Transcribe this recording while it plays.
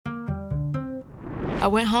I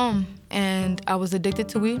went home and I was addicted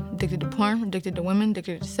to weed, addicted to porn, addicted to women,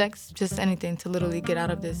 addicted to sex, just anything to literally get out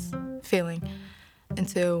of this feeling.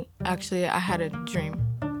 Until actually I had a dream.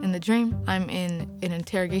 In the dream, I'm in an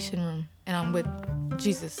interrogation room and I'm with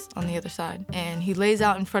Jesus on the other side. And he lays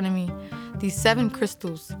out in front of me these 7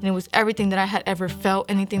 crystals. And it was everything that I had ever felt,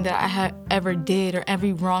 anything that I had ever did, or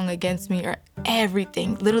every wrong against me, or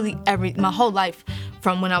everything, literally my whole life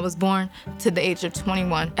from when I was born to the age of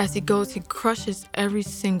 21. As he goes, he crushes every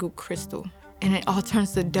single crystal and it all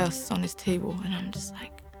turns to dust on his table. And I'm just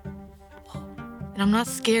like, whoa. And I'm not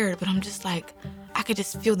scared, but I'm just like, I could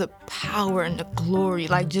just feel the power and the glory,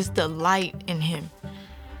 like just the light in him.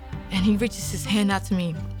 And he reaches his hand out to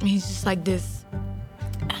me, and he's just like this.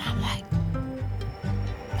 And I'm like,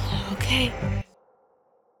 okay.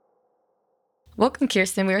 Welcome,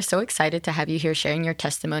 Kirsten. We are so excited to have you here sharing your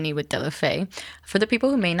testimony with De La Fey. For the people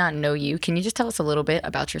who may not know you, can you just tell us a little bit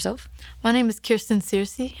about yourself? My name is Kirsten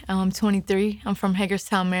Searcy. I'm 23. I'm from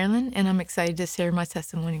Hagerstown, Maryland, and I'm excited to share my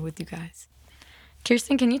testimony with you guys.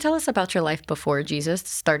 Kirsten, can you tell us about your life before Jesus,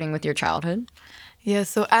 starting with your childhood? Yeah,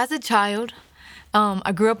 so as a child,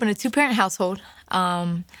 I grew up in a 2-parent household.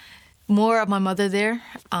 More of my mother there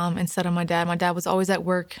instead of my dad. My dad was always at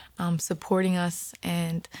work, supporting us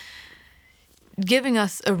and giving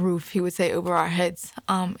us a roof, he would say, over our heads,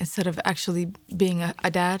 instead of actually being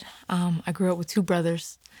a dad. I grew up with 2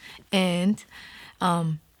 brothers, and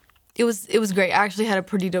it was great. I actually had a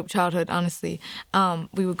pretty dope childhood, honestly.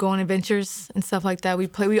 We would go on adventures and stuff like that.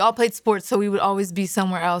 We all played sports, so we would always be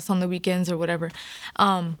somewhere else on the weekends or whatever.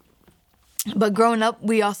 But growing up,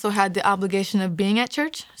 we also had the obligation of being at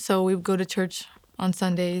church. So we would go to church on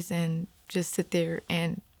Sundays and just sit there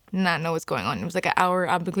and not know what's going on. It was like an hour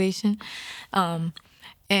obligation.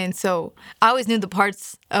 And so I always knew the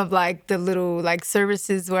parts of like the little like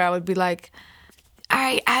services where I would be like, all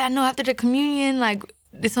right, I know after the communion, like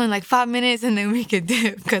it's only like 5 minutes and then we could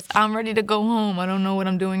dip because I'm ready to go home. I don't know what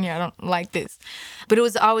I'm doing here. I don't like this. But it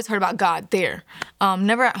was I always heard about God there.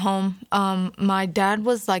 Never at home. My dad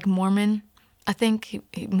was like Mormon. I think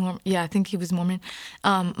I think he was Mormon.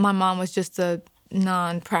 My mom was just a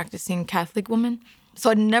non-practicing Catholic woman. So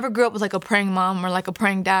I never grew up with like a praying mom or like a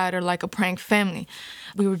praying dad or like a praying family.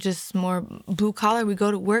 We were just more blue collar. We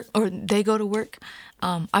go to work, or they go to work.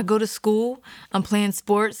 I go to school. I'm playing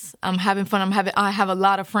sports. I'm having fun. I have a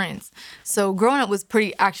lot of friends. So growing up was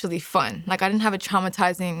pretty actually fun. Like I didn't have a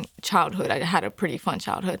traumatizing childhood. I had a pretty fun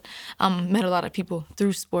childhood. Met a lot of people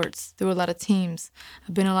through sports, through a lot of teams.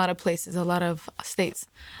 I've been a lot of places, a lot of states.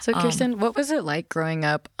 So Kirsten, what was it like growing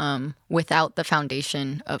up without the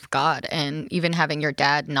foundation of God and even having your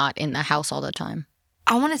dad not in the house all the time?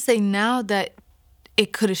 I want to say now that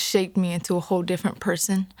it could have shaped me into a whole different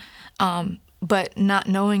person. But not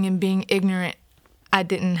knowing and being ignorant, I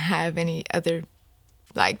didn't have any other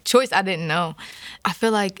like choice. I didn't know. I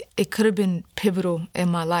feel like it could have been pivotal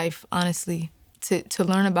in my life, honestly, to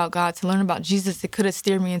learn about God, to learn about Jesus. It could have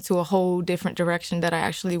steered me into a whole different direction that I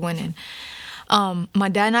actually went in. My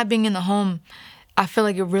dad not being in the home, I feel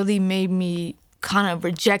like it really made me kind of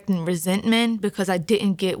reject and resent men because I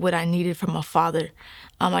didn't get what I needed from a father.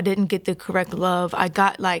 I didn't get the correct love. I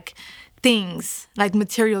got like things, like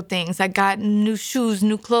material things. I got new shoes,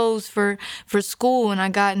 new clothes for school, and I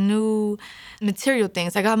got new material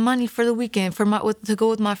things. I got money for the weekend to go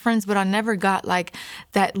with my friends, but I never got like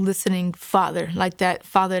that listening father, like that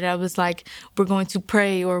father that was like, we're going to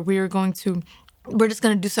pray, or we're just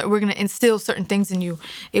going to do something. We're going to instill certain things in you.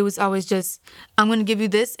 It was always just, I'm going to give you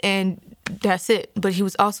this and that's it. But he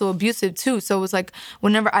was also abusive too. So it was like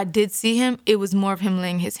whenever I did see him, it was more of him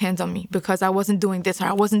laying his hands on me because I wasn't doing this or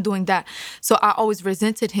I wasn't doing that. So I always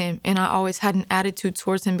resented him and I always had an attitude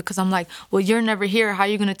towards him because I'm like, well, you're never here. How are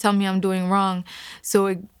you going to tell me I'm doing wrong?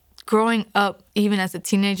 So growing up, even as a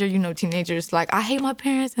teenager, teenagers like, I hate my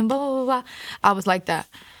parents and blah, blah, blah, blah. I was like that.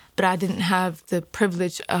 But I didn't have the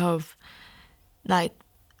privilege of like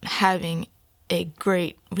having a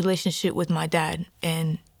great relationship with my dad,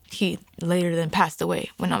 and he later then passed away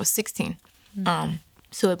when I was 16.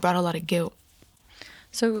 So it brought a lot of guilt.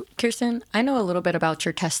 So Kirsten, I know a little bit about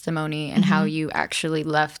your testimony and how you actually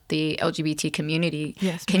left the LGBT community.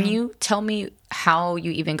 Yes, Can you tell me how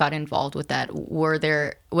you even got involved with that? Was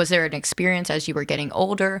there an experience as you were getting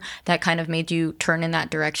older that kind of made you turn in that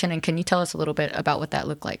direction? And can you tell us a little bit about what that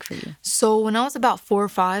looked like for you? So when I was about 4 or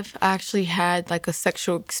 5, I actually had like a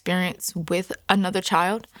sexual experience with another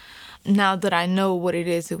child. Now that I know what it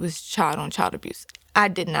is, it was child-on-child abuse. I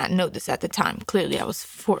did not know this at the time. Clearly, I was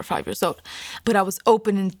 4 or 5 years old. But I was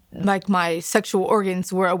open and like my sexual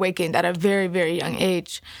organs were awakened at a very, very young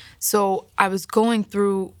age. So I was going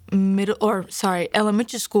through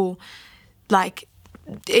elementary school, like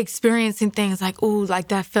experiencing things like, ooh, like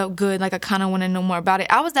that felt good. Like I kind of want to know more about it.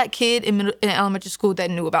 I was that kid in elementary school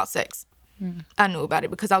that knew about sex. I knew about it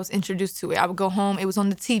because I was introduced to it. I would go home, it was on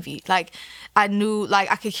the TV. Like I knew,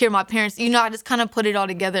 like I could hear my parents, I just kind of put it all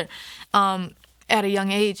together at a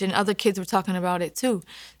young age, and other kids were talking about it too.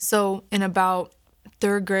 So in about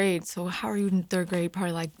third grade, so how are you in third grade?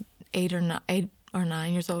 Probably like 8 or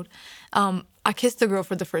 9 years old. I kissed a girl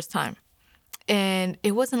for the first time. And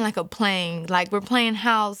it wasn't like a playing, like we're playing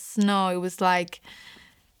house. No, it was like,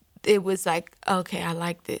 okay, I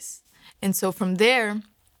like this. And so from there,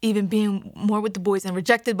 even being more with the boys and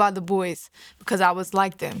rejected by the boys because I was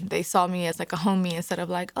like them. They saw me as like a homie instead of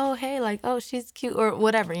like, oh, hey, like, oh, she's cute or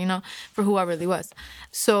whatever, for who I really was.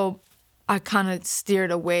 So I kind of steered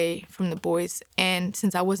away from the boys. And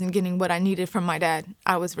since I wasn't getting what I needed from my dad,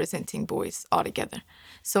 I was resenting boys altogether.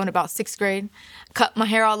 So in about sixth grade, cut my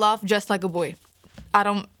hair all off, dressed like a boy. I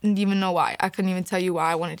don't even know why. I couldn't even tell you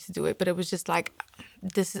why I wanted to do it. But it was just like,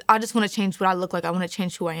 I just want to change what I look like. I want to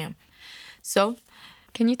change who I am. So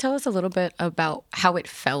Can you tell us a little bit about how it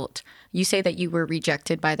felt? You say that you were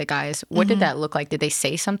rejected by the guys. What did that look like? Did they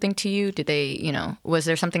say something to you? Did they, was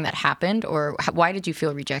there something that happened, or why did you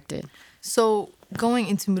feel rejected? So going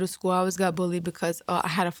into middle school, I always got bullied because I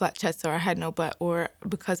had a flat chest or I had no butt, or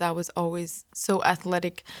because I was always so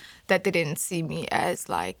athletic that they didn't see me as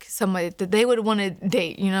like somebody that they would want to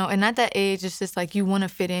date, And at that age, it's just like you want to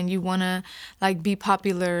fit in, you want to like be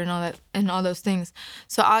popular and all that and all those things.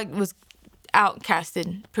 So I was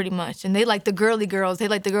outcasted pretty much, and they like the girly girls. They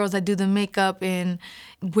like the girls that do the makeup and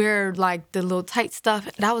wear like the little tight stuff.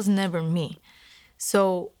 That was never me.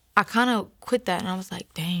 So I kind of quit that, and I was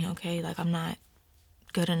like, dang, okay, like I'm not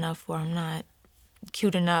good enough, or I'm not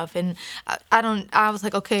cute enough, and I was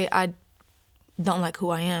like, okay, I don't like who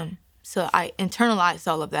I am. So I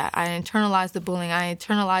internalized all of that. I internalized the bullying, I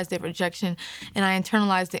internalized the rejection, and I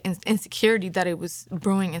internalized the insecurity that it was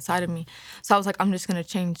brewing inside of me. So I was like, I'm just gonna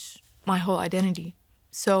change my whole identity.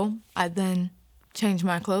 So I then changed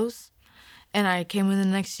my clothes, and I came in the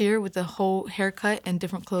next year with a whole haircut and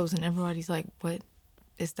different clothes, and everybody's like, what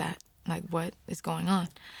is that? Like, what is going on?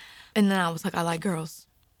 And then I was like, I like girls.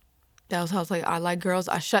 That was how I was like, I like girls.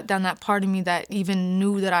 I shut down that part of me that even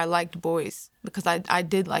knew that I liked boys, because I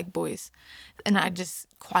did like boys, and I just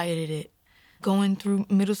quieted it. Going through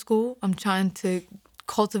middle school, I'm trying to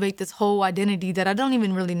cultivate this whole identity that I don't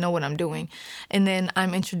even really know what I'm doing. And then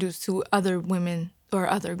I'm introduced to other women or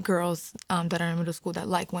other girls that are in middle school that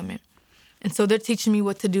like women. And so they're teaching me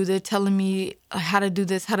what to do. They're telling me how to do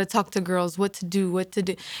this, how to talk to girls, what to do.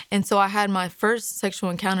 And so I had my first sexual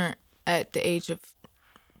encounter at the age of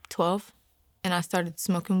 12. And I started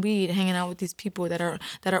smoking weed, hanging out with these people that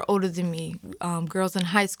are older than me, girls in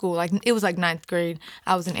high school. Like it was like ninth grade.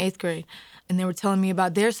 I was in eighth grade. And they were telling me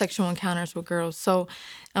about their sexual encounters with girls. So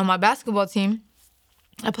on my basketball team,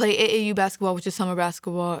 I play AAU basketball, which is summer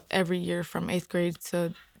basketball, every year from 8th grade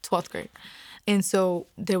to 12th grade. And so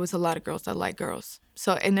there was a lot of girls that like girls.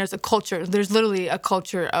 So, and there's literally a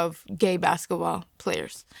culture of gay basketball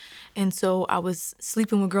players. And so I was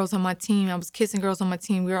sleeping with girls on my team. I was kissing girls on my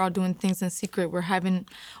team. We were all doing things in secret. We're having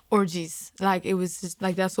orgies. Like, it was just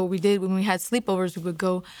like, that's what we did. When we had sleepovers, we would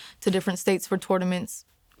go to different states for tournaments,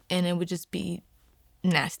 and it would just be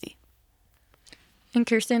nasty. And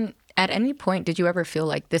Kirsten, at any point, did you ever feel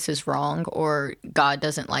like this is wrong or God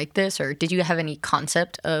doesn't like this? Or did you have any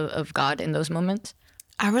concept of God in those moments?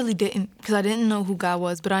 I really didn't, because I didn't know who God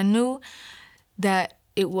was, but I knew that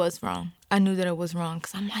it was wrong. I knew that it was wrong,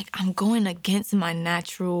 because I'm like, I'm going against my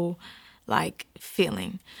natural, like,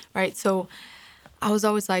 feeling, right? So I was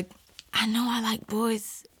always like, I know I like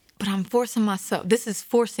boys, but I'm forcing myself. This is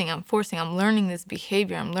forcing. I'm forcing. I'm learning this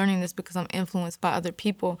behavior. I'm learning this because I'm influenced by other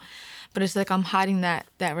people. But it's like I'm hiding that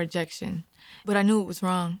rejection. But I knew it was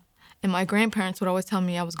wrong. And my grandparents would always tell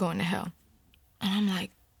me I was going to hell. And I'm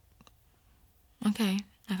like, okay,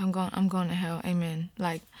 like I'm going to hell. Amen.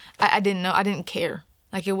 Like I didn't know. I didn't care.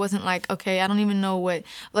 Like it wasn't like, okay, I don't even know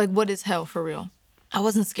what is hell for real. I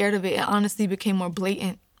wasn't scared of it. It honestly became more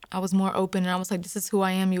blatant. I was more open, and I was like, this is who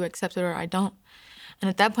I am. You accept it or I don't. And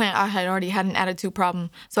at that point, I had already had an attitude problem,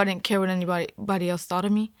 so I didn't care what anybody else thought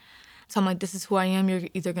of me. So I'm like, this is who I am. You're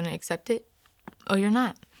either going to accept it or you're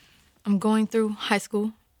not. I'm going through high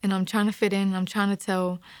school, and I'm trying to fit in. I'm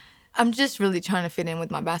just really trying to fit in with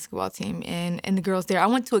my basketball team and the girls there. I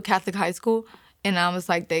went to a Catholic high school, and I was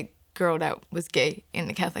like the girl that was gay in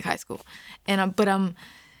the Catholic high school. But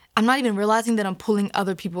I'm not even realizing that I'm pulling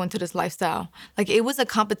other people into this lifestyle. Like it was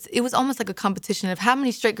almost like a competition of how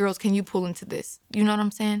many straight girls can you pull into this? You know what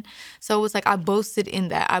I'm saying? So it was like I boasted in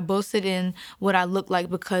that. I boasted in what I looked like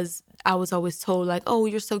because I was always told, like, oh,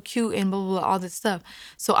 you're so cute and blah, blah, blah, all this stuff.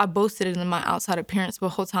 So I boasted it in my outside appearance the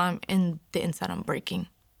whole time, and the inside I'm breaking.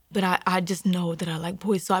 But I just know that I like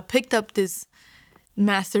boys. So I picked up this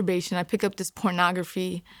masturbation. I picked up this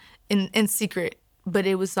pornography in secret. But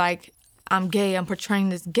it was like, I'm gay. I'm portraying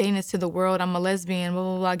this gayness to the world. I'm a lesbian, blah,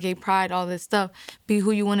 blah, blah, gay pride, all this stuff. Be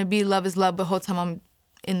who you want to be. Love is love. But the whole time I'm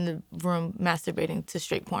in the room masturbating to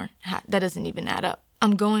straight porn. That doesn't even add up.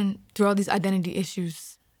 I'm going through all these identity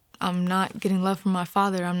issues. I'm not getting love from my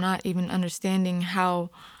father. I'm not even understanding how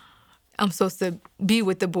I'm supposed to be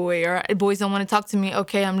with the boy, or boys don't want to talk to me.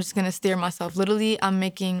 Okay, I'm just going to steer myself. Literally, I'm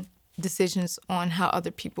making decisions on how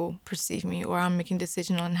other people perceive me, or I'm making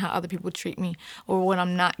decisions on how other people treat me, or what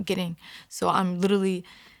I'm not getting. So I'm literally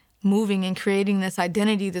moving and creating this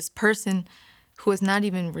identity, this person who is not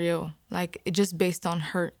even real, like it just based on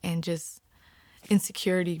hurt and just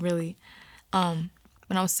insecurity, really.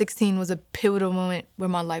 When I was 16 was a pivotal moment where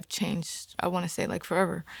my life changed. I want to say like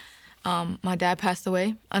forever. My dad passed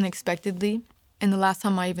away unexpectedly, and the last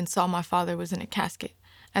time I even saw my father was in a casket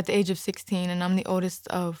at the age of 16, and I'm the oldest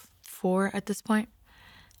of 4 at this point.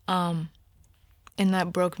 And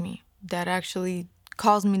that broke me. That actually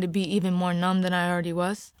caused me to be even more numb than I already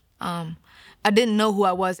was. I didn't know who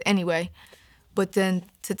I was anyway, but then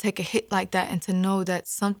to take a hit like that and to know that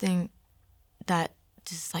something that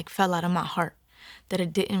just like fell out of my heart, that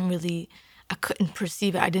it didn't really, I couldn't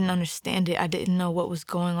perceive it. I didn't understand it. I didn't know what was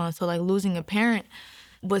going on. So like losing a parent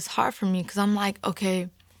was hard for me because I'm like, okay,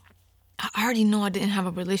 I already know I didn't have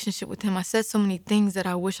a relationship with him. I said so many things that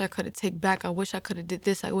I wish I could have taken back. I wish I could have did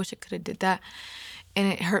this. I wish I could have did that. And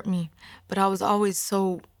it hurt me. But I was always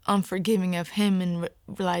so unforgiving of him and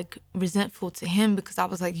like resentful to him because I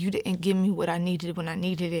was like, you didn't give me what I needed when I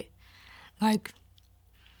needed it. Like,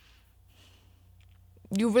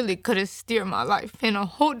 you really could have steered my life in a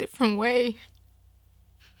whole different way.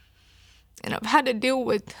 And I've had to deal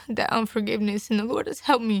with that unforgiveness, and the Lord has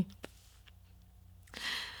helped me.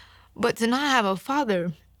 But to not have a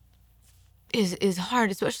father is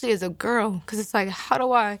hard, especially as a girl, because it's like, what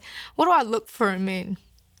do I look for a man?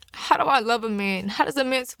 How do I love a man? How does a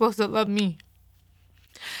man supposed to love me?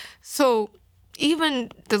 So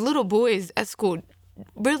even the little boys at school,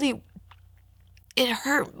 really, it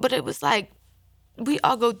hurt, but it was like, we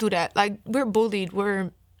all go through that. Like, we're bullied.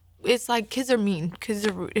 It's like kids are mean. Kids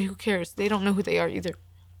are rude. Who cares? They don't know who they are either.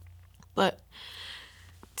 But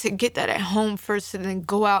to get that at home first and then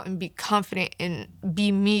go out and be confident and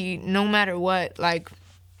be me no matter what, like,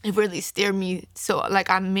 it really steered me. So, like,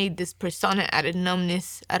 I made this persona out of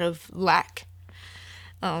numbness, out of lack.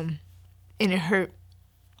 And it hurt.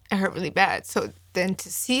 It hurt really bad. So then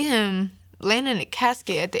to see him land in a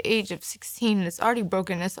casket at the age of 16, it's already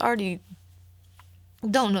broken. It's already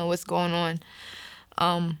don't know what's going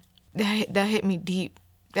on. That hit me deep.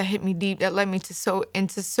 That hit me deep. That led me to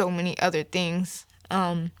into so many other things.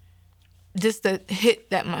 Just the hit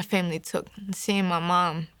that my family took, seeing my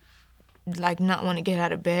mom like not want to get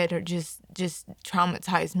out of bed or just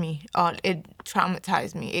traumatized me. It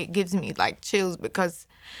traumatized me. It gives me like chills because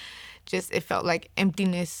just it felt like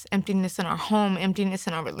emptiness in our home, emptiness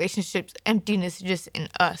in our relationships, emptiness just in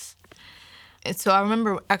us. And so I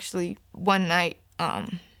remember actually one night,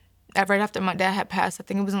 right after my dad had passed, I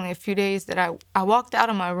think it was only a few days, that I walked out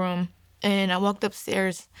of my room and I walked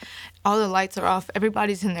upstairs. All the lights are off.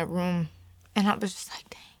 Everybody's in their room. And I was just like,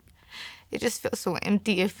 dang, it just feels so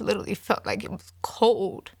empty. It literally felt like it was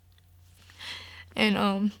cold.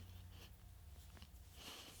 And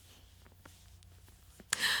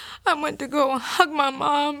I went to go hug my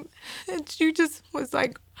mom, and she just was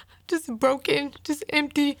like, just broken, just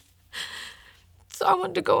empty. So I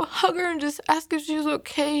went to go hug her and just ask if she was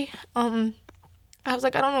okay. I was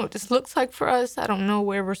like, I don't know what this looks like for us. I don't know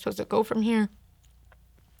where we're supposed to go from here.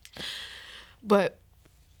 But,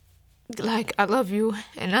 like, I love you,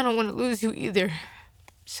 and I don't want to lose you either.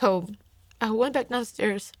 So I went back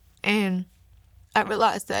downstairs, and I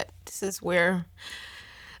realized that this is where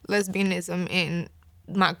lesbianism and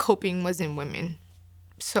my coping was in women.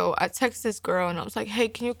 So I texted this girl and I was like, hey,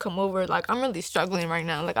 can you come over? Like, I'm really struggling right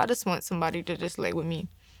now. Like, I just want somebody to just lay with me.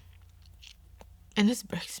 And this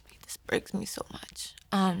breaks me so much.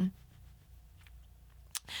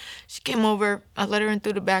 She came over, I let her in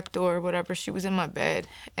through the back door, whatever. She was in my bed,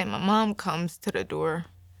 and my mom comes to the door,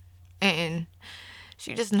 and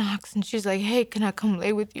she just knocks, and she's like, hey, can I come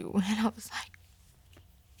lay with you? And I was like,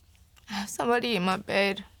 I have somebody in my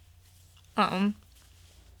bed. I'm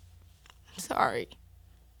sorry.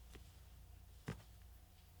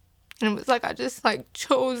 And it was like I just like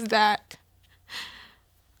chose that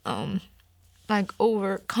like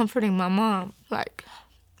over comforting my mom. Like,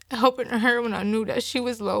 helping her when I knew that she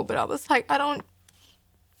was low. But I was like, I don't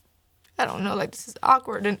know. Like, this is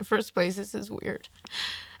awkward in the first place. This is weird.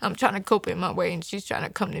 I'm trying to cope in my way, and she's trying to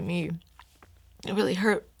come to me. It really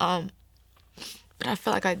hurt. But I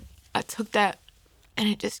feel like I took that, and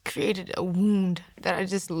it just created a wound that I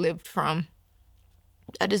just lived from.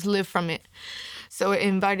 I just lived from it. So it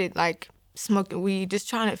invited, like, smoking weed, just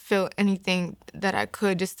trying to feel anything that I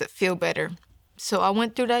could just to feel better. So I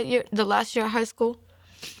went through that year, the last year of high school,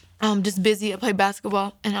 just busy. I played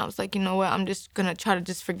basketball, and I was like, you know what? I'm just going to try to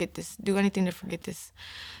just forget this, do anything to forget this.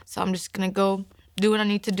 So I'm just going to go do what I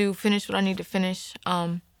need to do, finish what I need to finish.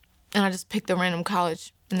 And I just picked a random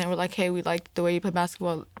college, and they were like, hey, we like the way you play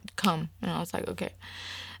basketball, come. And I was like, okay.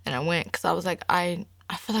 And I went because I was like, I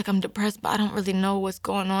feel like I'm depressed, but I don't really know what's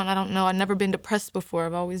going on. I don't know. I've never been depressed before.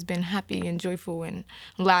 I've always been happy and joyful and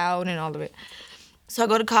loud and all of it. So I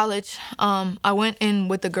go to college. I went in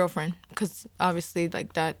with a girlfriend because obviously,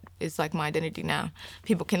 like, that is like my identity now.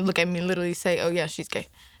 People can look at me and literally say, oh yeah, she's gay.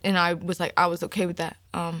 And I was like, I was okay with that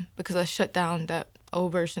because I shut down that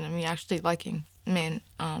old version of me actually liking men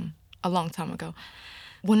a long time ago.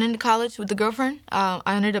 Went into college with the girlfriend. I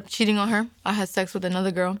ended up cheating on her. I had sex with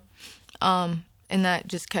another girl. And that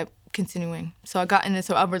just kept continuing. So I got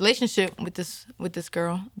into a relationship with this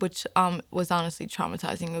girl, which was honestly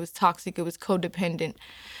traumatizing. It was toxic. It was codependent.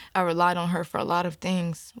 I relied on her for a lot of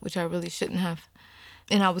things, which I really shouldn't have.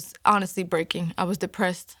 And I was honestly breaking. I was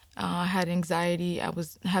depressed. I had anxiety. I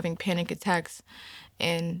was having panic attacks.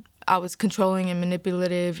 And I was controlling and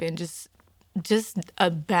manipulative and just a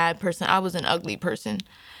bad person. I was an ugly person.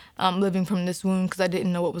 Living from this wound because I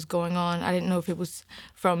didn't know what was going on. I didn't know if it was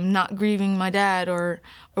from not grieving my dad or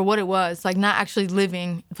what it was, like not actually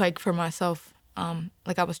living like for myself,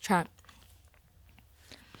 like I was trapped.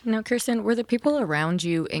 Now, Kirsten, were the people around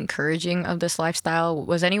you encouraging of this lifestyle?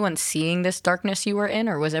 Was anyone seeing this darkness you were in,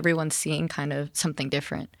 or was everyone seeing kind of something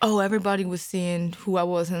different? Oh, everybody was seeing who I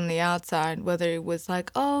was on the outside, whether it was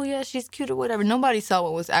like, oh, yeah, she's cute or whatever. Nobody saw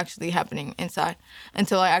what was actually happening inside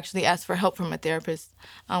until I actually asked for help from a therapist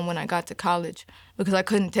when I got to college because I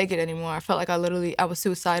couldn't take it anymore. I felt like I was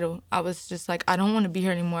suicidal. I was just like, I don't want to be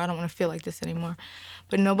here anymore. I don't want to feel like this anymore.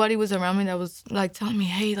 But nobody was around me that was like telling me,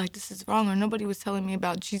 hey, like this is wrong, or nobody was telling me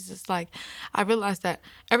about Jesus. Like I realized that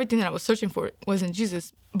everything that I was searching for wasn't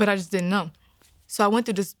Jesus, but I just didn't know. So I went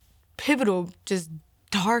through this pivotal just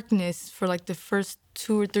darkness for like the first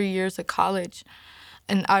 2 or 3 years of college.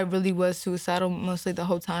 And I really was suicidal mostly the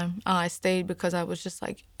whole time. I stayed because I was just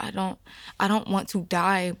like, I don't want to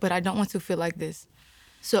die, but I don't want to feel like this.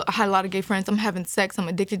 So I had a lot of gay friends. I'm having sex. I'm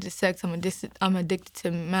addicted to sex. I'm addicted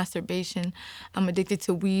to masturbation. I'm addicted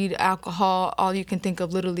to weed, alcohol, all you can think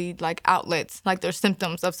of, literally like outlets. Like there's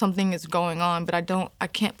symptoms of something is going on, but I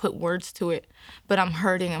can't put words to it. But I'm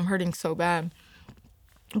hurting so bad.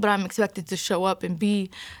 But I'm expected to show up and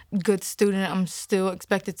be a good student. I'm still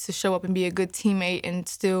expected to show up and be a good teammate and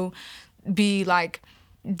still be like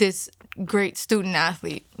this great student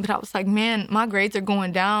athlete. But I was like, man, my grades are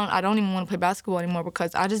going down. I don't even want to play basketball anymore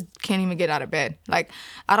because I just can't even get out of bed. Like,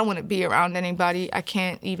 I don't want to be around anybody. I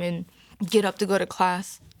can't even get up to go to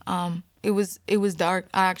class. It was dark.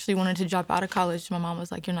 I actually wanted to drop out of college. My mom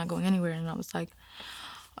was like, you're not going anywhere. And I was like,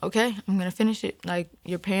 okay, I'm going to finish it. Like,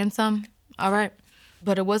 you're paying some? All right.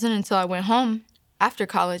 But it wasn't until I went home after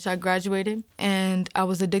college, I graduated, and I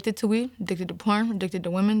was addicted to weed, addicted to porn, addicted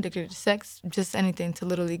to women, addicted to sex, just anything to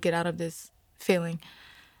literally get out of this feeling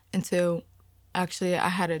until actually I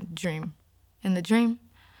had a dream. In the dream,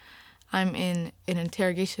 I'm in an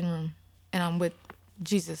interrogation room, and I'm with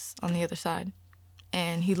Jesus on the other side.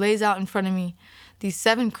 And he lays out in front of me these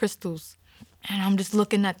 7 crystals, and I'm just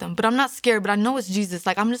looking at them. But I'm not scared, but I know it's Jesus.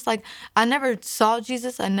 Like, I'm just like, I never saw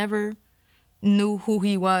Jesus. I never knew who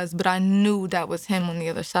he was, but I knew that was him on the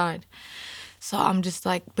other side. So I'm just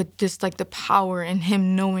like, but just like the power in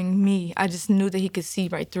him knowing me, I just knew that he could see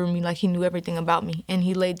right through me, like he knew everything about me. And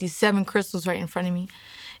he laid these 7 crystals right in front of me.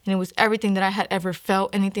 And it was everything that I had ever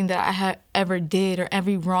felt, anything that I had ever did, or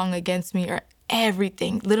every wrong against me, or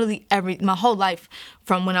everything, literally my whole life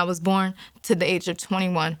from when I was born to the age of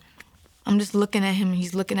 21. I'm just looking at him, and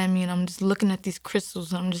he's looking at me, and I'm just looking at these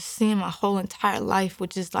crystals, and I'm just seeing my whole entire life,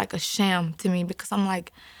 which is like a sham to me, because I'm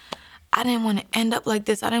like, I didn't want to end up like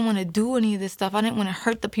this. I didn't want to do any of this stuff. I didn't want to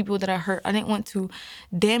hurt the people that I hurt. I didn't want to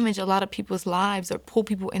damage a lot of people's lives or pull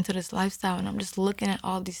people into this lifestyle. And I'm just looking at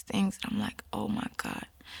all these things, and I'm like, oh my God,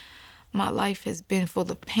 my life has been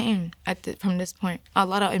full of pain from this point. A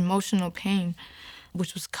lot of emotional pain,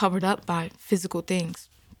 which was covered up by physical things.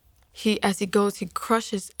 As he goes, he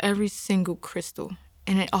crushes every single crystal,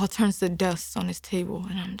 and it all turns to dust on his table.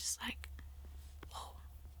 And I'm just like, whoa,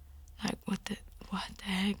 like what the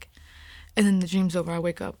heck? And then the dream's over. I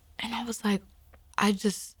wake up. And I was like, I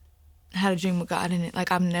just had a dream with God in it.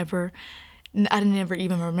 Like, I didn't ever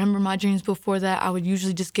even remember my dreams before that. I would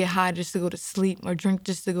usually just get high just to go to sleep or drink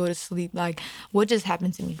just to go to sleep. Like, what just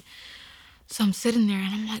happened to me? So I'm sitting there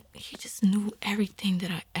and I'm like, he just knew everything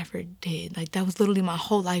that I ever did. Like, that was literally my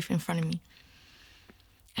whole life in front of me.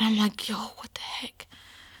 And I'm like, yo, what the heck?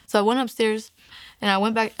 So I went upstairs and I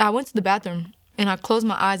went to the bathroom and I closed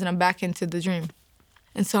my eyes and I'm back into the dream.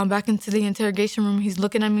 And so I'm back into the interrogation room. He's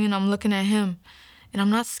looking at me and I'm looking at him. And I'm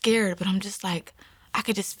not scared, but I'm just like, I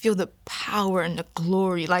could just feel the power and the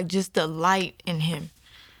glory, like just the light in him.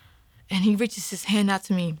 And he reaches his hand out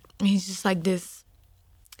to me and he's just like this.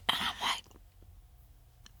 And I'm like,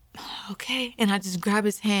 okay. And I just grab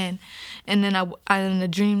his hand, and then I in the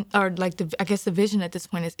dream, or like I guess the vision at this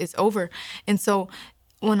point is over. And so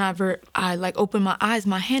whenever I like open my eyes,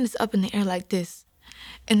 my hand is up in the air like this,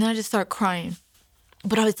 and then I just start crying.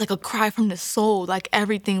 But I was like a cry from the soul, like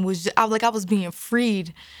everything was just, I was being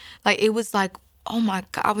freed. Like, it was like, oh my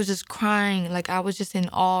God, I was just crying. Like, I was just in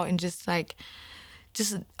awe and just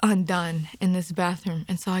undone in this bathroom.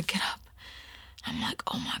 And so I get up. I'm like,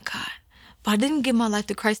 oh my God. But I didn't give my life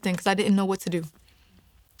to Christ then because I didn't know what to do.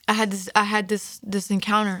 I had this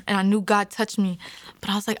encounter and I knew God touched me, but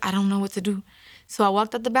I was like, I don't know what to do. So I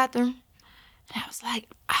walked out the bathroom and I was like,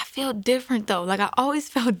 I feel different though. Like, I always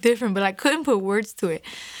felt different, but I couldn't put words to it.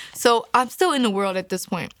 So I'm still in the world at this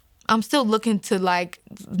point. I'm still looking to like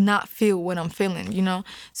not feel what I'm feeling, you know?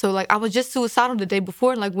 So like, I was just suicidal the day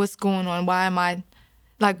before. Like, what's going on? Why am I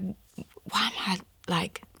like,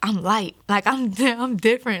 I'm light. Like, I'm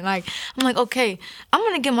different. Like, I'm like, okay, I'm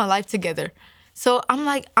going to get my life together. So I'm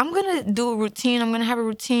like, I'm going to do a routine. I'm going to have a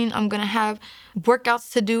routine. I'm going to have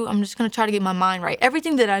workouts to do. I'm just going to try to get my mind right.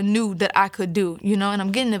 Everything that I knew that I could do, you know, and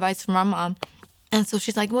I'm getting advice from my mom. And so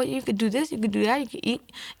she's like, well, you could do this, you could do that, you could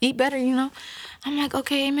eat better, you know. I'm like,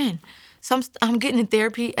 okay, amen. So I'm getting in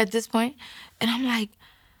therapy at this point, and I'm like,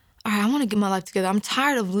 all right, I want to get my life together. I'm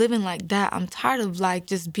tired of living like that. I'm tired of like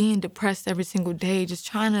just being depressed every single day, just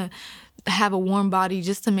trying to have a warm body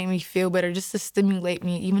just to make me feel better, just to stimulate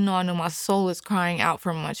me, even though I know my soul is crying out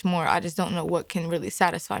for much more. I just don't know what can really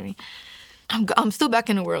satisfy me. I'm still back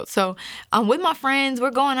in the world. So I'm with my friends.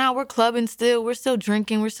 We're going out. We're clubbing still. We're still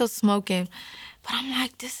drinking. We're still smoking. But I'm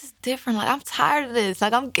like, this is different. Like, I'm tired of this.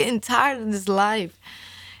 Like, I'm getting tired of this life.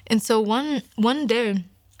 And so one day,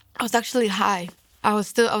 I was actually high. I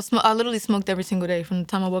literally smoked every single day from the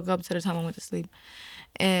time I woke up to the time I went to sleep.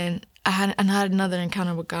 And I had another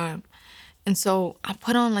encounter with God. And so I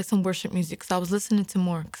put on like some worship music because I was listening to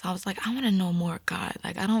more, because I was like, I want to know more of God.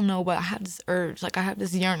 Like, I don't know, but I have this urge. Like, I have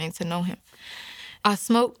this yearning to know him. I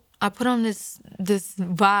put on this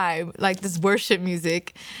vibe, like this worship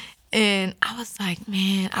music. And I was like,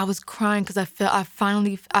 man, I was crying because I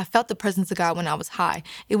felt the presence of God when I was high.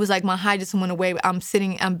 It was like my high just went away. I'm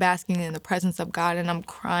basking in the presence of God, and I'm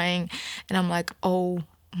crying. And I'm like, oh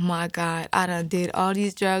my God, I done did all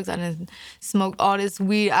these drugs. I done smoked all this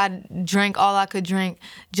weed. I drank all I could drink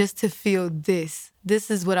just to feel this. This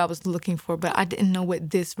is what I was looking for, but I didn't know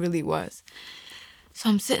what this really was. So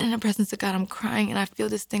I'm sitting in the presence of God. I'm crying, and I feel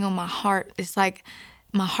this thing on my heart. It's like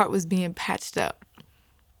my heart was being patched up.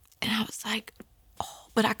 And I was like, oh,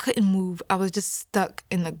 but I couldn't move. I was just stuck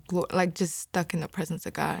in the presence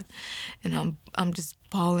of God. And I'm just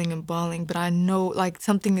bawling and bawling, but I know like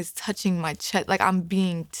something is touching my chest, like I'm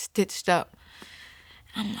being stitched up.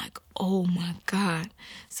 And I'm like, oh my God.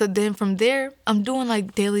 So then from there, I'm doing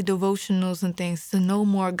like daily devotionals and things to know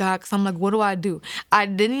more God. Because I'm like, what do? I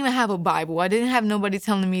didn't even have a Bible. I didn't have nobody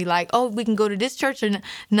telling me like, oh, we can go to this church or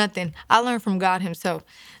nothing. I learned from God himself.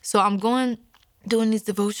 So I'm doing these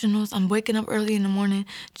devotionals. I'm waking up early in the morning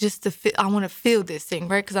just to feel. I want to feel this thing,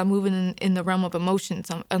 right? Because I'm moving in the realm of emotions.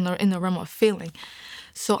 I'm in the realm of feeling.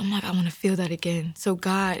 So I'm like, I want to feel that again. So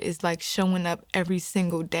God is like showing up every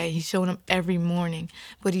single day. He's showing up every morning,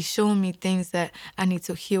 but he's showing me things that I need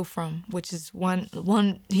to heal from, which is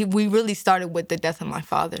we really started with the death of my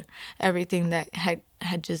father. Everything that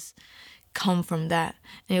had just come from that.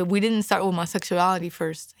 And we didn't start with my sexuality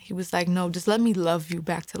first. He was like, no, just let me love you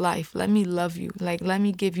back to life. Let me love you. Like, let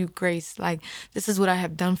me give you grace. Like, this is what I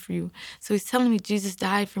have done for you. So he's telling me Jesus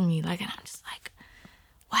died for me. Like, and I'm just like,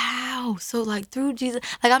 wow. So like through Jesus,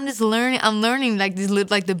 like I'm learning like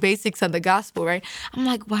the basics of the gospel, right? I'm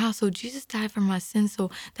like, wow, so Jesus died for my sins so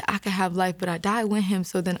that I could have life, but I died with him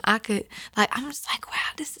so then I could, like, I'm just like,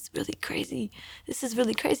 wow, this is really crazy. This is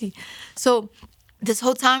really crazy. So this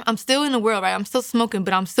whole time, I'm still in the world, right? I'm still smoking,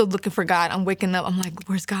 but I'm still looking for God. I'm waking up. I'm like,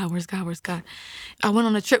 where's God? Where's God? Where's God? I went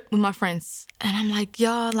on a trip with my friends, and I'm like,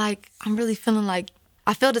 y'all, like, I'm really feeling like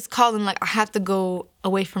I feel this calling, like I have to go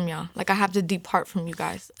away from y'all. Like I have to depart from you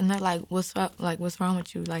guys. And they're like, what's up? Like, what's wrong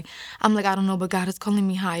with you? Like, I'm like, I don't know, but God is calling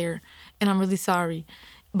me higher. And I'm really sorry.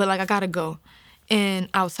 But like, I gotta go. And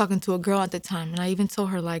I was talking to a girl at the time. And I even told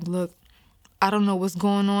her, like, look, I don't know what's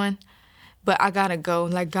going on, but I gotta go.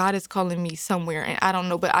 Like, God is calling me somewhere. And I don't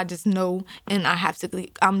know, but I just know. And I have to,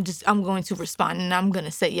 I'm going to respond. And I'm gonna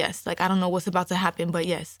say yes. Like, I don't know what's about to happen, but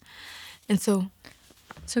yes. And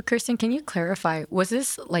So, Kirsten, can you clarify, was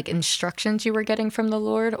this like instructions you were getting from the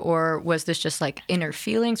Lord, or was this just like inner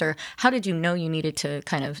feelings, or how did you know you needed to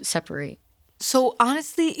kind of separate? So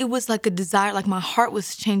honestly, it was like a desire, like my heart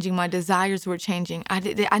was changing, my desires were changing.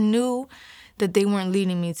 I knew that they weren't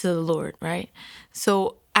leading me to the Lord, right?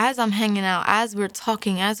 So as I'm hanging out, as we're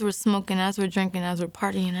talking, as we're smoking, as we're drinking, as we're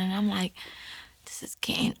partying, and I'm like, this is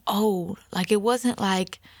getting old. Like, it wasn't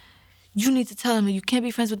like, you need to tell them you can't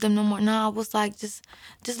be friends with them no more. No, I was like, just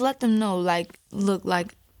let them know, like, look,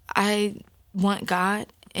 like, I want God,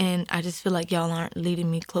 and I just feel like y'all aren't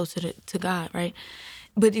leading me closer to God, right?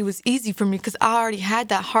 But it was easy for me because I already had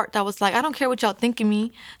that heart that was like, I don't care what y'all think of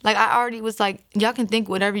me. Like, I already was like, y'all can think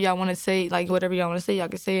whatever y'all want to say. Like, whatever y'all want to say, y'all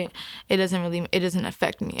can say it. It doesn't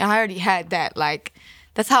affect me. I already had that. Like,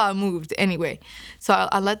 that's how I moved anyway. So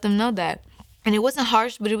I let them know that. And it wasn't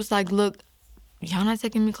harsh, but it was like, look, y'all not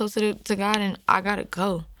taking me closer to God, and I got to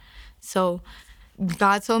go. So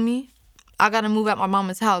God told me I got to move out my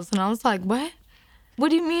mama's house. And I was like, what? What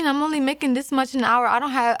do you mean? I'm only making this much an hour.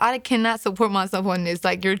 I cannot support myself on this.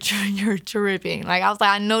 Like, you're tripping. Like, I was like,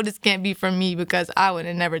 I know this can't be for me because I would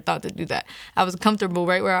have never thought to do that. I was comfortable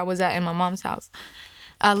right where I was at in my mom's house.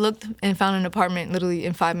 I looked and found an apartment literally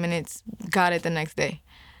in 5 minutes, got it the next day.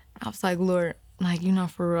 I was like, Lord, like, you know,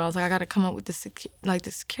 for real. I was like, I got to come up with the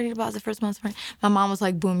security deposit first month. My mom was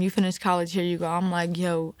like, boom, you finished college, here you go. I'm like,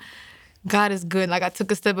 yo, God is good. Like, I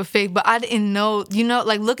took a step of faith, but I didn't know, you know,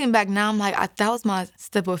 like, looking back now, I'm like, that was my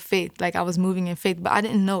step of faith. Like, I was moving in faith, but I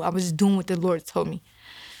didn't know. I was just doing what the Lord told me.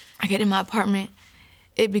 I get in my apartment.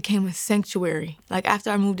 It became a sanctuary. Like,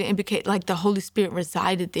 after I moved in, it became like the Holy Spirit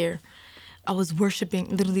resided there. I was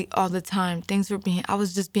worshiping literally all the time. I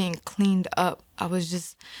was just being cleaned up.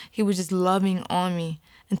 He was just loving on me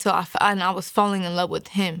until I was falling in love with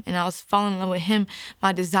him. And I was falling in love with him.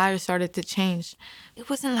 My desires started to change. It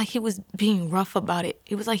wasn't like he was being rough about it.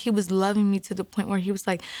 It was like he was loving me to the point where he was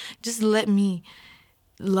like, just let me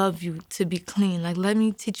love you to be clean. Like, let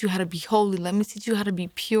me teach you how to be holy. Let me teach you how to be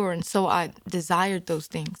pure. And so I desired those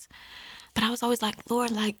things. But I was always like, Lord,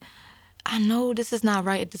 like, I know this is not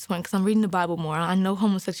right at this point because I'm reading the Bible more. I know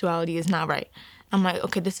homosexuality is not right. I'm like,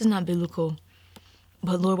 okay, this is not biblical.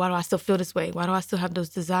 But Lord, why do I still feel this way? Why do I still have those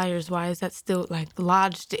desires? Why is that still like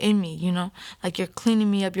lodged in me, you know? Like, you're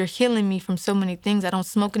cleaning me up. You're healing me from so many things. I don't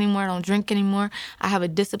smoke anymore. I don't drink anymore. I have a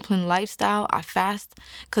disciplined lifestyle. I fast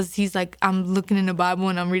because he's like, I'm looking in the Bible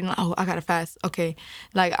and I'm reading, like, oh, I got to fast. Okay.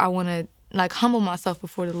 Like, I want to like humble myself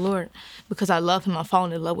before the Lord because I love him. I'm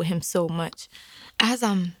falling in love with him so much. As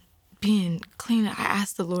I'm being clean, I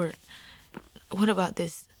asked the Lord, what about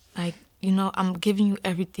this? Like, you know, I'm giving you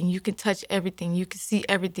everything. You can touch everything. You can see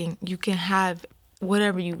everything. You can have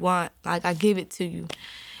whatever you want. Like, I give it to you.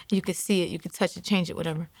 You can see it. You can touch it, change it,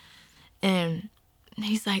 whatever. And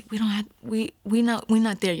he's like, we're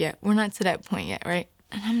not there yet. We're not to that point yet, right?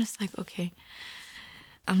 And I'm just like, okay.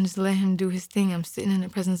 I'm just letting him do his thing. I'm sitting in the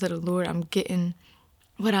presence of the Lord. I'm getting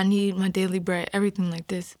what I need, my daily bread, everything like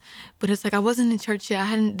this. But it's like I wasn't in church yet.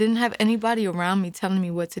 Didn't have anybody around me telling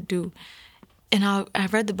me what to do. And I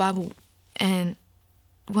read the Bible, and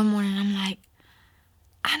one morning I'm like,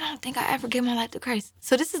 I don't think I ever gave my life to Christ.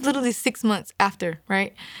 So this is literally 6 months after,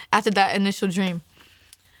 right? After that initial dream.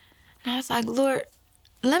 And I was like, Lord,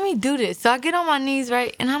 let me do this. So I get on my knees,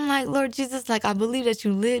 right? And I'm like, Lord Jesus, like, I believe that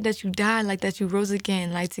you lived, that you died, like, that you rose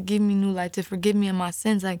again, like, to give me new life, to forgive me of my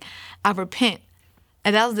sins. Like, I repent.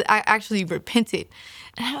 And I actually repented.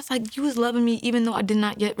 And I was like, you was loving me even though I did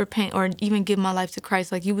not yet repent or even give my life to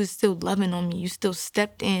Christ. Like, you was still loving on me. You still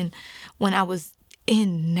stepped in when I was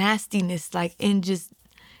in nastiness, like, in just,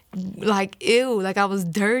 like, ew, like, I was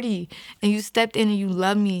dirty. And you stepped in and you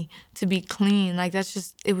loved me to be clean. Like,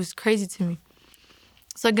 it was crazy to me.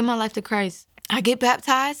 So I give my life to Christ. I get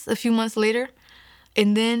baptized a few months later.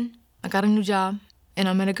 And then I got a new job and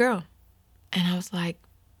I met a girl. And I was like,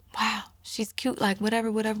 wow. She's cute, like, whatever.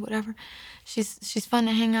 She's fun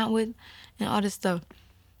to hang out with and all this stuff.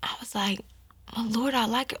 I was like, oh, Lord, I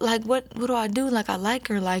like her. Like, what do I do? Like, I like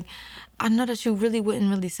her. Like, I know that you really wouldn't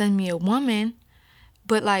really send me a woman,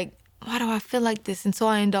 but, like, why do I feel like this? And so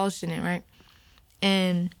I indulged in it, right?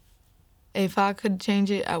 And if I could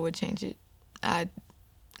change it, I would change it. I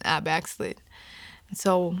backslid. And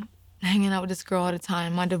so hanging out with this girl all the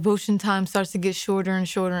time. My devotion time starts to get shorter and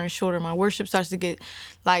shorter and shorter. My worship starts to get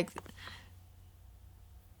like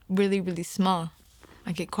really, really small.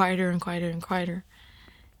 I get quieter and quieter and quieter.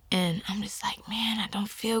 And I'm just like, man, I don't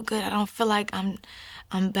feel good. I don't feel like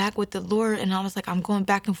I'm back with the Lord. And I was like, I'm going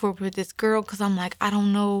back and forth with this girl because I'm like, I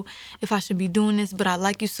don't know if I should be doing this, but I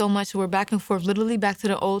like you so much. We're back and forth, literally back to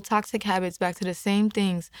the old toxic habits, back to the same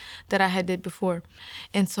things that I had did before.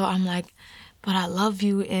 And so I'm like, but I love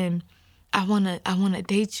you and I wanna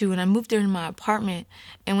date you. And I moved there in my apartment.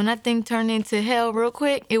 And when that thing turned into hell real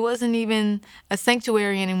quick, it wasn't even a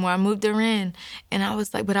sanctuary anymore. I moved her in and I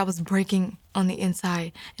was like, but I was breaking on the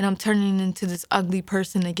inside. And I'm turning into this ugly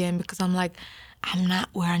person again because I'm like, I'm not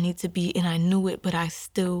where I need to be. And I knew it, but I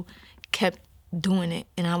still kept doing it.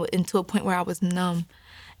 And I was into a point where I was numb.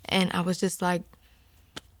 And I was just like,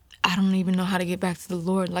 I don't even know how to get back to the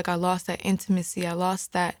Lord. Like I lost that intimacy. I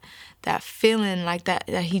lost that feeling like that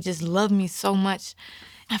he just loved me so much.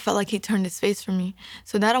 I felt like he turned his face from me.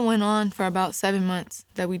 So that went on for about 7 months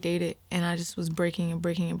that we dated. And I just was breaking and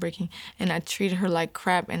breaking and breaking. And I treated her like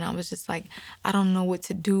crap. And I was just like, I don't know what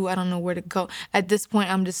to do. I don't know where to go. At this point,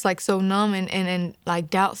 I'm just like so numb and like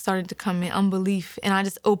doubt started to come in, unbelief. And I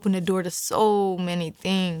just opened the door to so many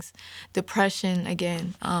things. Depression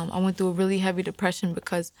again. I went through a really heavy depression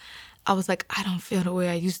because I was like, I don't feel the way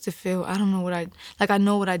I used to feel. I don't know I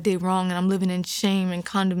know what I did wrong and I'm living in shame and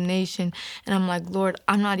condemnation. And I'm like, Lord,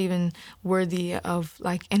 I'm not even worthy of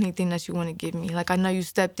like anything that you want to give me. Like, I know you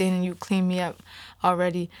stepped in and you cleaned me up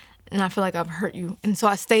already and I feel like I've hurt you. And so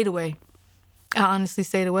I stayed away. I honestly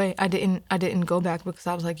stayed away. I didn't go back because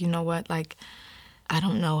I was like, you know what? Like, I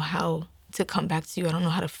don't know how to come back to you. I don't know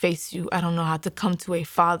how to face you. I don't know how to come to a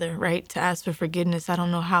father, right? To ask for forgiveness. I don't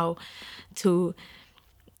know how to...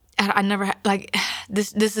 I never like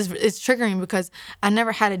this is it's triggering because I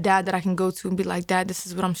never had a dad that I can go to and be like, Dad, this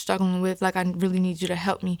is what I'm struggling with. Like, I really need you to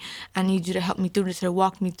help me. I need you to help me through this or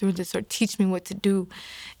walk me through this or teach me what to do.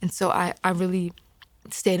 And so I really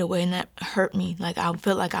stayed away and that hurt me. Like, I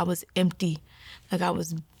felt like I was empty, like I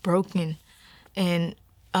was broken. And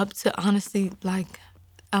up to honestly like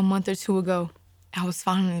a month or two ago, I was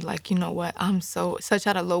finally like, you know what? I'm such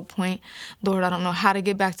at a low point. Lord, I don't know how to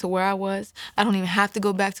get back to where I was. I don't even have to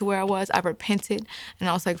go back to where I was. I repented. And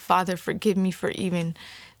I was like, Father, forgive me for even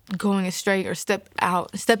going astray or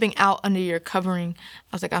stepping out under your covering.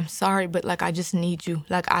 I was like, I'm sorry, but like, I just need you.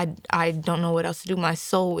 Like, I don't know what else to do. My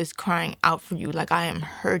soul is crying out for you. Like, I am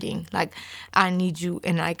hurting. Like, I need you.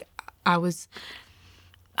 And like, I was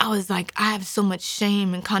like, I have so much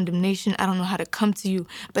shame and condemnation. I don't know how to come to you.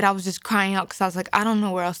 But I was just crying out because I was like, I don't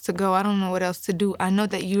know where else to go. I don't know what else to do. I know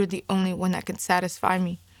that you're the only one that can satisfy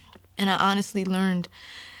me. And I honestly learned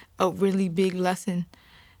a really big lesson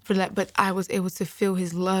for that. But I was able to feel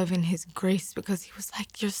his love and his grace because he was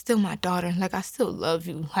like, you're still my daughter. Like, I still love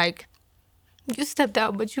you. Like, you stepped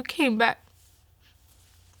out, but you came back.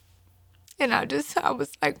 And I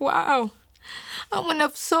was like, wow. I went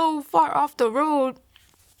up so far off the road.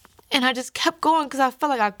 And I just kept going because I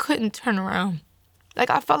felt like I couldn't turn around. Like,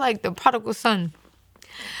 I felt like the prodigal son.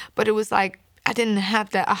 But it was like, I didn't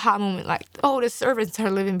have that aha moment like, oh, the servants are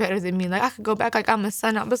living better than me. Like, I could go back like I'm a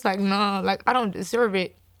son. I was like, no, like, I don't deserve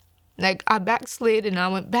it. Like, I backslid and I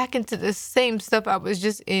went back into the same stuff I was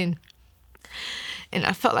just in. And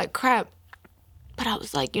I felt like crap. But I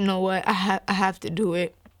was like, you know what? I have to do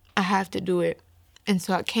it. I have to do it. And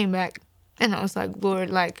so I came back and I was like, Lord,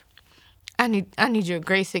 like, I need your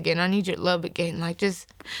grace again. I need your love again. Like,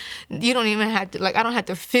 just, you don't even have to, like, I don't have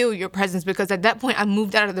to feel your presence because at that point I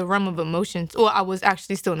moved out of the realm of emotions. Well, I was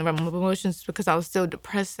actually still in the realm of emotions because I was still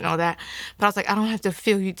depressed and all that. But I was like, I don't have to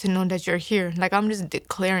feel you to know that you're here. Like, I'm just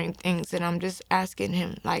declaring things and I'm just asking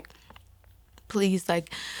him, like, please,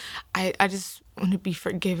 like, I just want to be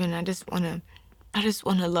forgiven. I just want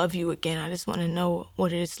to love you again. I just want to know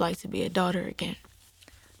what it is like to be a daughter again.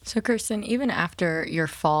 So, Kirsten, even after your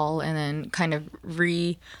fall and then kind of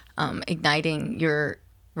igniting your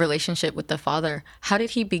relationship with the Father, how did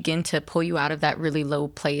he begin to pull you out of that really low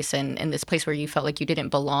place and this place where you felt like you didn't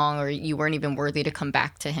belong or you weren't even worthy to come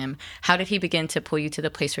back to him? How did he begin to pull you to the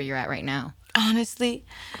place where you're at right now? Honestly,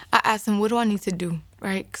 I asked him, what do I need to do,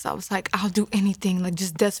 right? Because I was like, I'll do anything, like,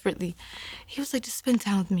 just desperately. He was like, just spend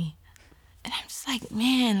time with me. And I'm just like,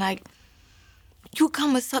 man, like, you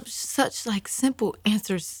come with such like simple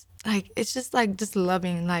answers. Like, it's just like just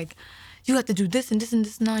loving. Like, you have to do this and this and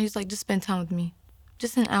this. No, he's like, just spend time with me,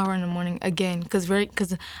 just an hour in the morning again. Because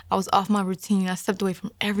I was off my routine. I stepped away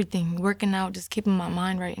from everything, working out, just keeping my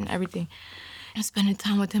mind right and everything. I'm spending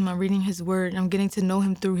time with him. I'm reading his word. I'm getting to know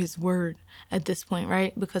him through his word at this point,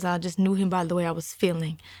 right? Because I just knew him by the way I was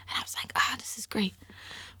feeling, and I was like, this is great.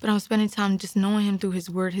 but I'm spending time just knowing him through his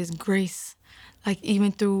word, his grace. Like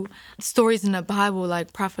even through stories in the Bible,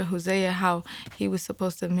 like Prophet Hosea, how he was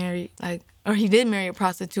supposed to marry, like, or he did marry a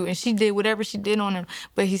prostitute, and she did whatever she did on him,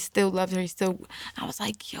 but he still loved her. I was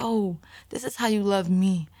like, yo, this is how you love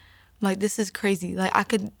me. Like, this is crazy. Like,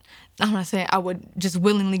 I'm not saying I would just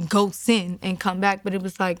willingly go sin and come back, but it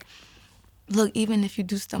was like, look, even if you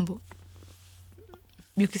do stumble,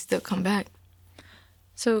 you can still come back.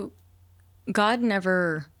 So God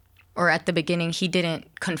never, or at the beginning, he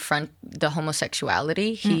didn't confront the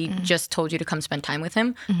homosexuality. He just told you to come spend time with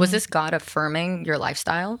him. Was this God affirming your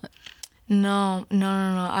lifestyle? No.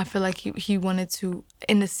 I feel like he wanted to,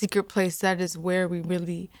 in the secret place, that is where we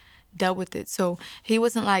really dealt with it. So he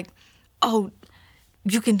wasn't like, oh,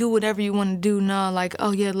 you can do whatever you want to do. No, like,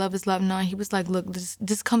 oh yeah, love is love. No, he was like, look,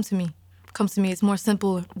 just come to me. Come to me. It's more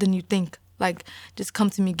simple than you think. Like, just come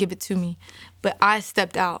to me, give it to me. But I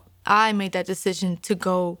stepped out. I made that decision to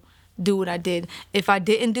go do what I did. If I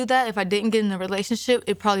didn't do that, if I didn't get in a relationship,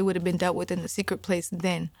 it probably would have been dealt with in the secret place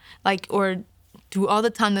then. Like, or through all the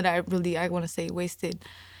time that I want to say, wasted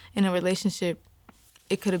in a relationship,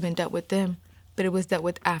 it could have been dealt with then. But it was dealt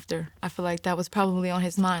with after. I feel like that was probably on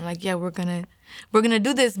his mind. Like, yeah, we're gonna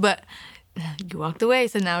do this, but you walked away,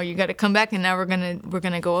 so now you got to come back, and now we're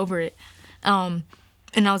gonna go over it.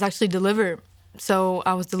 And I was actually delivered. So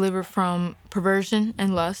I was delivered from perversion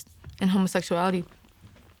and lust and homosexuality.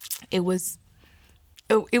 It was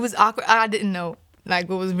awkward. I didn't know like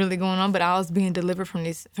what was really going on, but I was being delivered from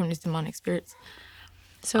these demonic spirits.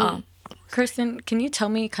 So, Kirsten, can you tell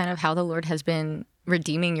me kind of how the Lord has been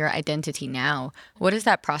redeeming your identity now? What is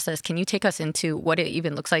that process? Can you take us into what it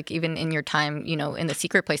even looks like, even in your time, in the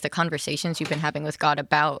secret place, the conversations you've been having with God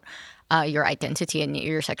about your identity and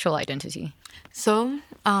your sexual identity? So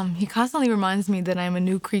he constantly reminds me that I'm a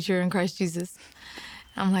new creature in Christ Jesus.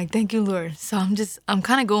 I'm like, thank you, Lord. So I'm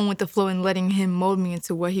kind of going with the flow and letting him mold me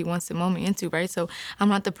into what he wants to mold me into, right? So I'm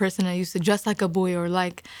not the person I used to dress like a boy or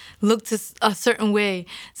like look to a certain way.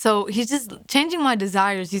 So he's just changing my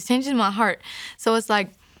desires. He's changing my heart. So it's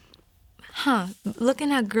like,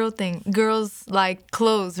 looking at girls like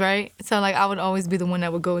clothes, right? So like I would always be the one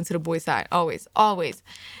that would go into the boy side, always.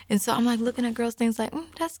 And so I'm like looking at girls' things like,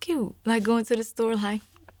 that's cute. Like going to the store like,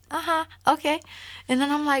 okay. And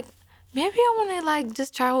then I'm like, maybe I want to like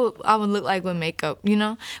just try what I would look like with makeup,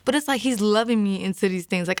 But it's like he's loving me into these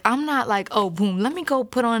things. Like I'm not like, oh, boom, let me go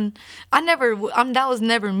put on. That was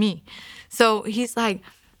never me. So he's like,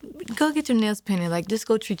 go get your nails painted. Like just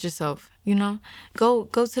go treat yourself, Go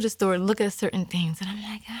to the store, look at certain things. And I'm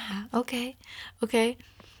like, okay.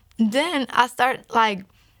 Then I start like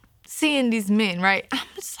seeing these men, right? I'm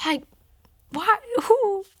just like, why?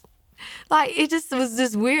 Who? Like, it just was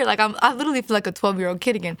just weird. Like, I literally feel like a 12-year-old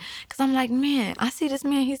kid again. Because I'm like, man, I see this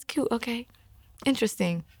man. He's cute. Okay.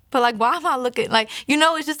 Interesting. But, like, why am I looking? Like,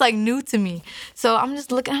 it's just, like, new to me. So I'm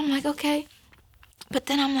just looking. I'm like, okay. But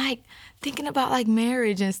then I'm, like, thinking about, like,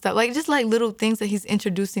 marriage and stuff. Like, just, like, little things that he's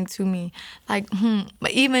introducing to me. Like, but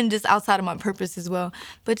even just outside of my purpose as well.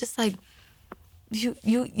 But just, like,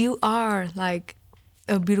 you are, like,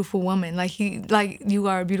 a beautiful woman. Like you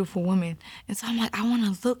are a beautiful woman. And so I'm like, I want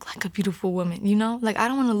to look like a beautiful woman, Like I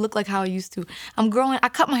don't want to look like how I used to. I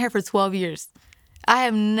cut my hair for 12 years. I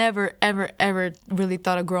have never, ever, ever really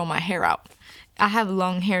thought of growing my hair out. I have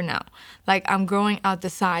long hair now. Like I'm growing out the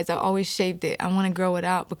sides. I always shaved it. I want to grow it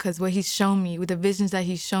out because what he's shown me, with the visions that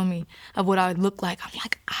he's shown me of what I would look like, I'm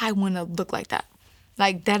like, I want to look like that.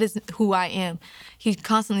 Like that is who I am. He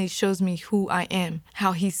constantly shows me who I am,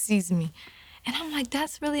 how he sees me. And I'm like,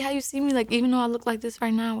 that's really how you see me? Like, even though I look like this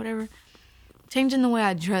right now, whatever. Changing the way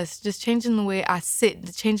I dress, just changing the way I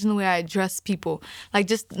sit, changing the way I address people. Like,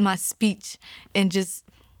 just my speech and just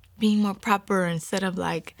being more proper instead of,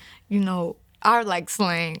 like, our, like,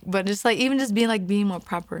 slang. But just, like, even just being more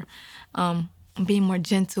proper. Being more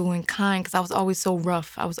gentle and kind because I was always so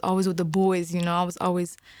rough. I was always with the boys, I was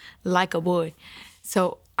always like a boy.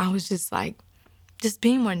 So I was just, like, just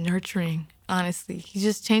being more nurturing. Honestly, he's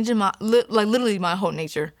just changing literally my whole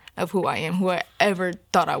nature of who I am, who I ever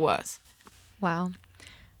thought I was. Wow.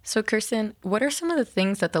 So, Kirsten, what are some of the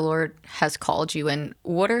things that the Lord has called you, and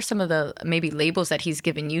what are some of the maybe labels that he's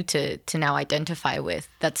given you to now identify with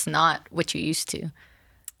that's not what you used to?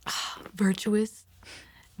 Virtuous,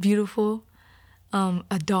 beautiful,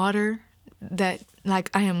 a daughter, that like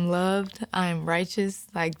I am loved, I am righteous,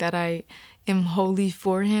 like that I am holy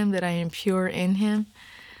for him, that I am pure in him.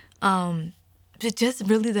 Just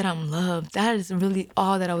really that I'm loved. That is really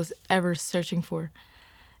all that I was ever searching for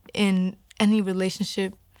in any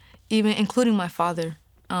relationship, even including my father,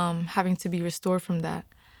 having to be restored from that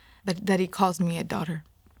he calls me a daughter.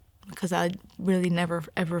 because I really never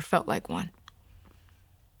ever felt like one.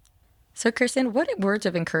 So, Kirsten, what words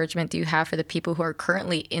of encouragement do you have for the people who are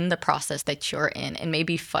currently in the process that you're in and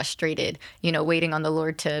maybe frustrated, waiting on the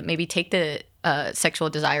Lord to maybe take the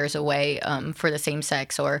sexual desires away for the same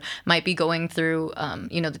sex, or might be going through,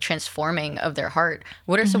 the transforming of their heart?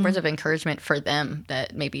 What are some words of encouragement for them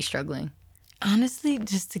that may be struggling? Honestly,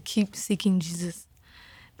 just to keep seeking Jesus,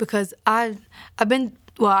 because I've been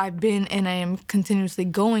and I am continuously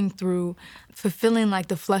going through fulfilling like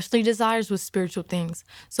the fleshly desires with spiritual things.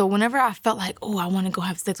 So whenever I felt like, oh, I want to go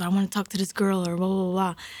have sex, or I want to talk to this girl, or blah blah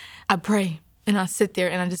blah, I pray and I sit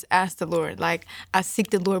there and I just ask the Lord. Like, I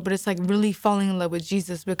seek the Lord, but it's like really falling in love with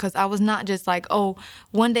Jesus, because I was not just like, oh,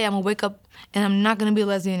 one day I'm gonna wake up and I'm not gonna be a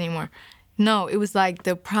lesbian anymore. No, it was like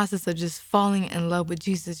the process of just falling in love with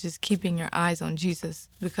Jesus, just keeping your eyes on Jesus,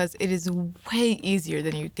 because it is way easier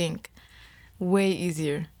than you think. Way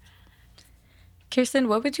easier. Kirsten,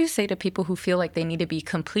 what would you say to people who feel like they need to be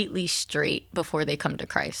completely straight before they come to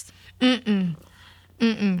Christ? That's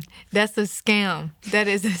a scam. That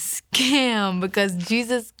is a scam, because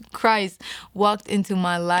Jesus Christ walked into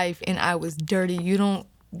my life and I was dirty. You don't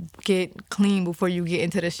get clean before you get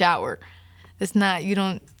into the shower.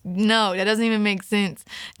 No, that doesn't even make sense.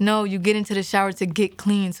 No, you get into the shower to get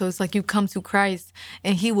clean. So it's like you come to Christ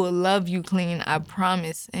and he will love you clean, I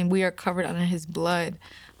promise. And we are covered under his blood.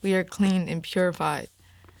 We are clean and purified.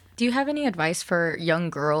 Do you have any advice for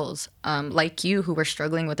young girls like you who were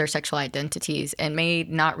struggling with their sexual identities and may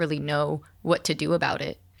not really know what to do about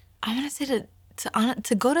it? I want to say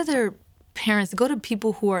to go to their parents, go to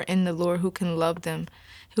people who are in the Lord, who can love them,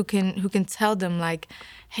 who can tell them like,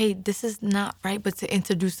 hey, this is not right, but to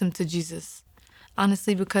introduce them to Jesus.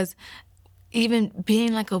 Honestly, because even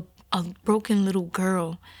being like a broken little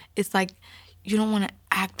girl, it's like you don't want to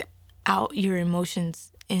act out your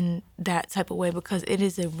emotions in that type of way, because it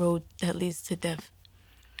is a road that leads to death.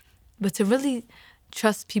 But to really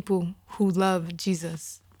trust people who love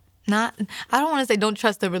Jesus. I don't want to say don't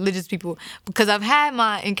trust the religious people, because I've had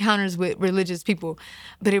my encounters with religious people,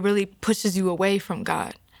 but it really pushes you away from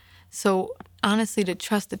God. So honestly, to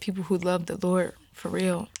trust the people who love the Lord for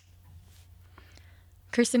real.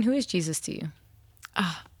 Kirsten, who is Jesus to you?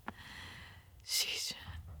 Sheesh.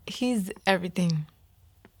 He's everything.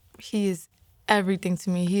 He is everything to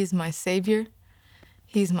me. He is my savior.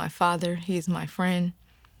 He's my father. He is my friend.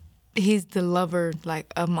 He's the lover,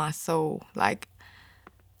 like, of my soul. Like,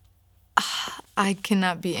 I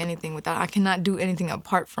cannot be anything without. I cannot do anything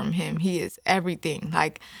apart from him. He is everything.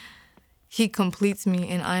 Like, he completes me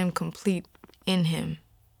and I am complete in him.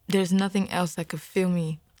 There's nothing else that could fill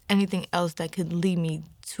me, anything else that could lead me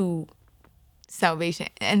to salvation.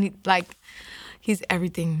 And he's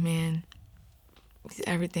everything, man. He's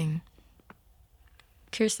everything.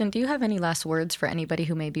 Kirsten, do you have any last words for anybody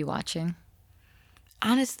who may be watching?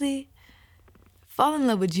 Honestly, fall in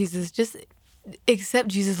love with Jesus. Just accept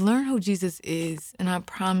Jesus. Learn who Jesus is. And I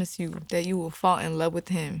promise you that you will fall in love with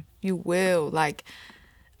him. You will. Like,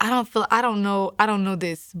 I don't know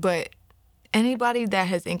this, but anybody that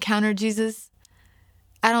has encountered Jesus,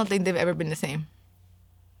 I don't think they've ever been the same.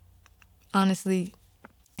 Honestly,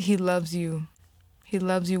 he loves you. He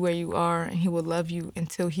loves you where you are, and he will love you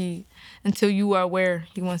until you are where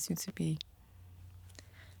he wants you to be.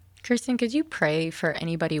 Kirsten, could you pray for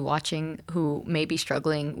anybody watching who may be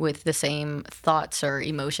struggling with the same thoughts or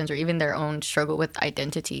emotions, or even their own struggle with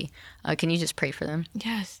identity? Can you just pray for them?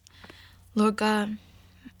 Yes. Lord God,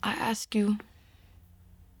 I ask you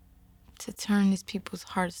to turn these people's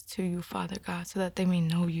hearts to you, Father God, so that they may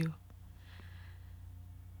know you.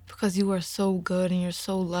 Because you are so good and you're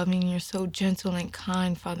so loving and you're so gentle and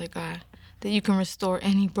kind, Father God, that you can restore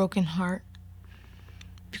any broken heart.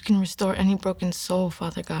 You can restore any broken soul,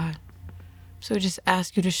 Father God. So I just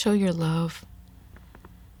ask you to show your love.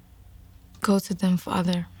 Go to them,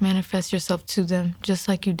 Father. Manifest yourself to them, just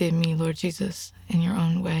like you did me, Lord Jesus, in your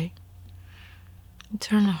own way.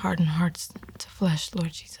 Turn the hardened hearts to flesh,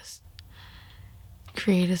 Lord Jesus.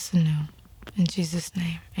 Create us anew. In Jesus'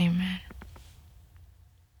 name, amen.